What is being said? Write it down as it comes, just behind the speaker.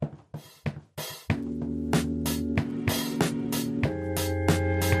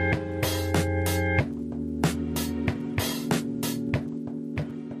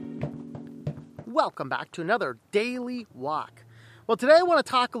welcome back to another Daily Walk. Well, today I want to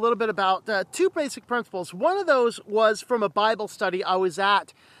talk a little bit about two basic principles. One of those was from a Bible study I was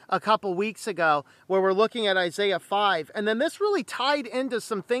at a couple weeks ago where we're looking at Isaiah 5. And then this really tied into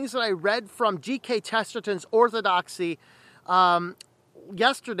some things that I read from G.K. Chesterton's Orthodoxy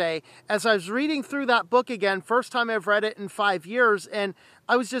yesterday as I was reading through that book again, first time I've read it in 5 years, and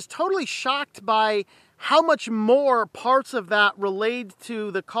I was just totally shocked by how much more parts of that relate to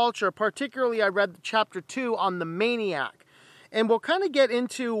the culture. Particularly, I read chapter 2 on the maniac. And we'll kind of get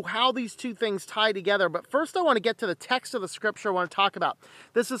into how these two things tie together. But first, I want to get to the text of the scripture I want to talk about.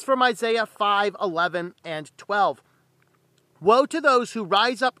 This is from Isaiah 5, 11, and 12. Woe to those who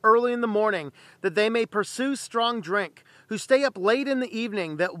rise up early in the morning, that they may pursue strong drink, who stay up late in the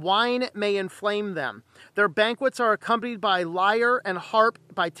evening, that wine may inflame them. Their banquets are accompanied by lyre and harp,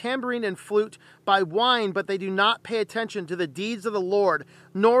 by tambourine and flute, by wine, but they do not pay attention to the deeds of the Lord,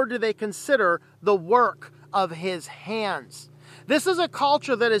 nor do they consider the work of his hands. This is a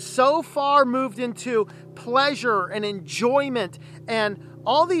culture that is so far moved into pleasure and enjoyment and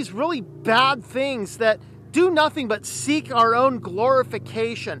all these really bad things that do nothing but seek our own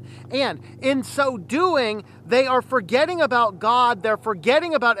glorification. And in so doing, they are forgetting about God. They're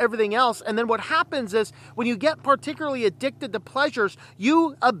forgetting about everything else. And then what happens is when you get particularly addicted to pleasures,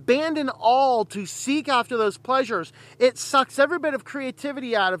 you abandon all to seek after those pleasures. It sucks every bit of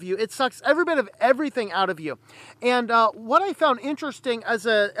creativity out of you. It sucks every bit of everything out of you. And what I found interesting as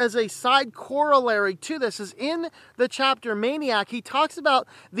a side corollary to this is in the chapter Maniac, he talks about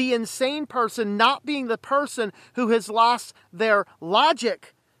the insane person not being the person who has lost their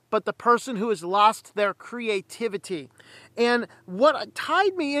logic, but the person who has lost their creativity. And what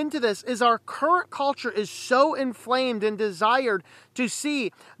tied me into this is our current culture is so inflamed and desired to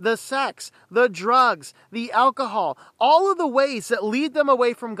see the sex, the drugs, the alcohol, all of the ways that lead them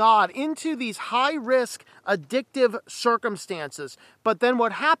away from God into these high-risk, addictive circumstances. But then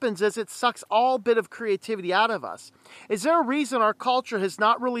what happens is it sucks all bit of creativity out of us. Is there a reason our culture has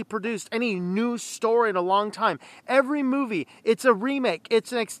not really produced any new story in a long time? Every movie, it's a remake,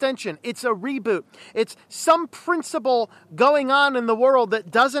 it's an extension, it's a reboot, it's some principle going on in the world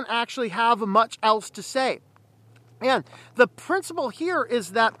that doesn't actually have much else to say. And the principle here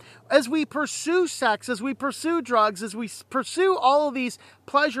is that as we pursue sex, as we pursue drugs, as we pursue all of these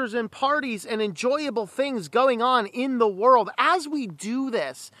pleasures and parties and enjoyable things going on in the world, as we do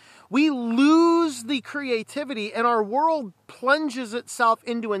this, we lose the creativity and our world plunges itself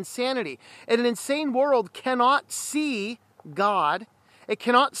into insanity. And an insane world cannot see God. It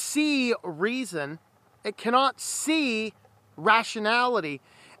cannot see reason. It cannot see rationality.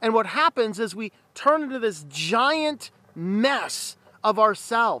 And what happens is we turn into this giant mess of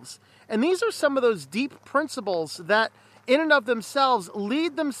ourselves. And these are some of those deep principles that in and of themselves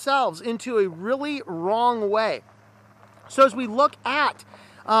lead themselves into a really wrong way. So as we look at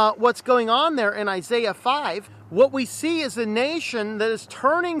what's going on there in Isaiah 5, what we see is a nation that is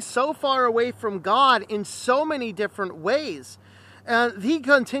turning so far away from God in so many different ways. And he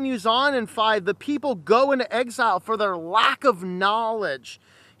continues on in 5, the people go into exile for their lack of knowledge.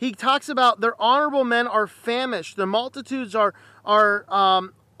 He talks about their honorable men are famished. The multitudes are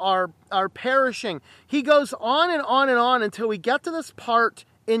perishing. He goes on and on and on until we get to this part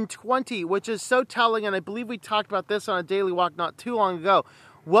in 20, which is so telling. And I believe we talked about this on a Daily Walk not too long ago.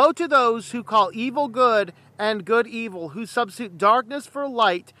 Woe to those who call evil good and good evil, who substitute darkness for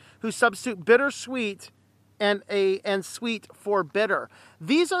light, who substitute bitter sweet and sweet for bitter.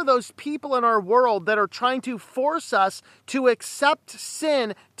 These are those people in our world that are trying to force us to accept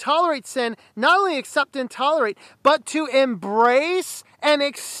sin, tolerate sin, not only accept and tolerate, but to embrace and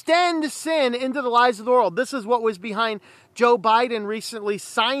extend sin into the lives of the world. This is what was behind Joe Biden recently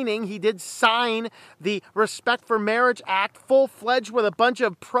signing. He did sign the Respect for Marriage Act, full-fledged with a bunch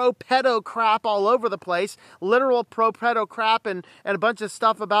of pro-pedo crap all over the place, literal pro-pedo crap and a bunch of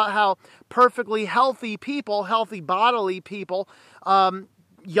stuff about how perfectly healthy people, healthy bodily people,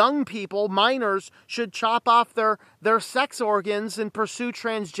 young people, minors, should chop off their sex organs and pursue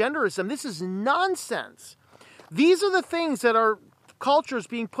transgenderism. This is nonsense. These are the things that our culture is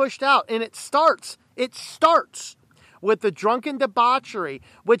being pushed out, and it starts with the drunken debauchery,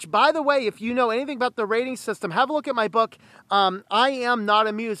 which, by the way, if you know anything about the rating system, have a look at my book, I Am Not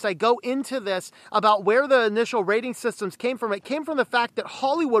Amused. I go into this about where the initial rating systems came from. It came from the fact that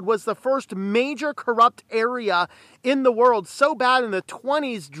Hollywood was the first major corrupt area in the world. So bad in the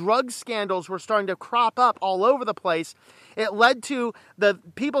 20s, drug scandals were starting to crop up all over the place. It led to the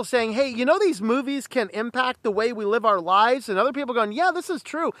people saying, hey, you know, these movies can impact the way we live our lives. And other people going, yeah, this is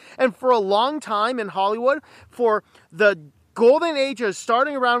true. And for a long time in Hollywood, for the golden ages,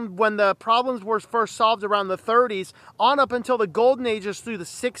 starting around when the problems were first solved around the 30s, on up until the golden ages through the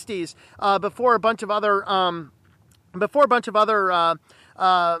 60s, before a bunch of other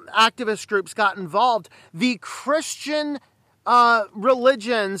activist groups got involved. The Christian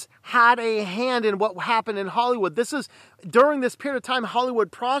religions had a hand in what happened in Hollywood. This is during this period of time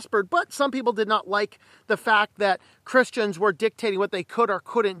Hollywood prospered, but some people did not like the fact that Christians were dictating what they could or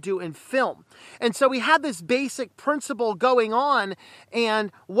couldn't do in film. And so we had this basic principle going on,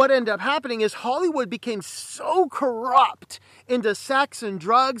 and what ended up happening is Hollywood became so corrupt into sex and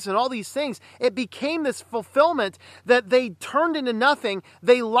drugs and all these things. It became this fulfillment that they turned into nothing.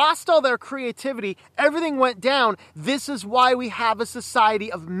 They lost all their creativity. Everything went down. This is why we have a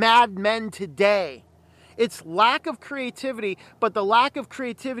society of madmen today. It's lack of creativity, but the lack of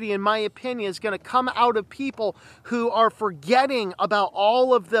creativity, in my opinion, is going to come out of people who are forgetting about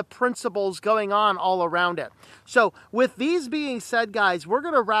all of the principles going on all around it. So with these being said, guys, we're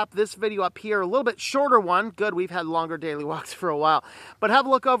going to wrap this video up here, a little bit shorter one. Good, we've had longer daily walks for a while. But have a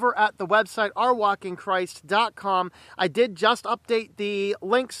look over at the website, ourwalkinchrist.com. I did just update the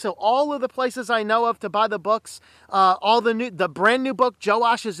links to all of the places I know of to buy the books, the brand new book,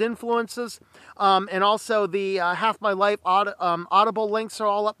 Joash's Influences, and also the Half My Life Audible links are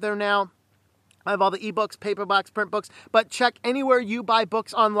all up there now. I have all the ebooks, paperbacks, print books, but check anywhere you buy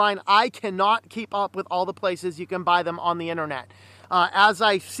books online. I cannot keep up with all the places you can buy them on the internet. As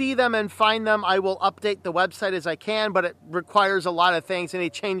I see them and find them, I will update the website as I can, but it requires a lot of things. I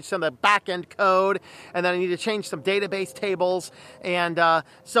need to change some of the back-end code, and then I need to change some database tables. And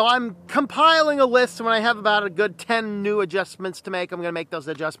so I'm compiling a list. When I have about a good 10 new adjustments to make, I'm going to make those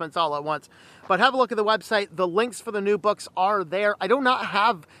adjustments all at once. But have a look at the website. The links for the new books are there. I do not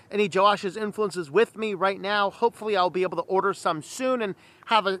have any Joash's Influences with me right now. Hopefully I'll be able to order some soon and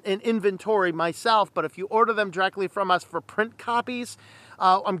have an inventory myself. But if you order them directly from us for print copies,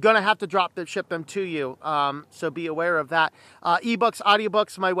 I'm going to have to ship them to you. So be aware of that. Ebooks,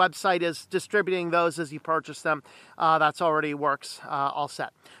 audiobooks, my website is distributing those as you purchase them. That's already works, all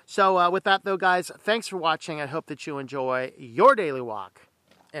set. So with that though, guys, thanks for watching. I hope that you enjoy your daily walk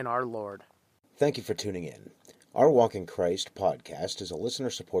in our Lord. Thank you for tuning in. Our Walk in Christ podcast is a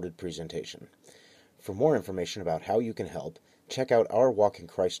listener-supported presentation. For more information about how you can help, check out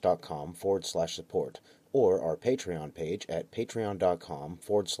ourwalkinchrist.com/support or our Patreon page at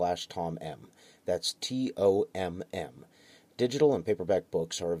patreon.com/TomM. That's TOMM. Digital and paperback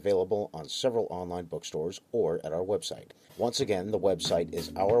books are available on several online bookstores or at our website. Once again, the website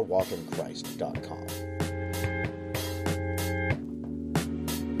is ourwalkinchrist.com.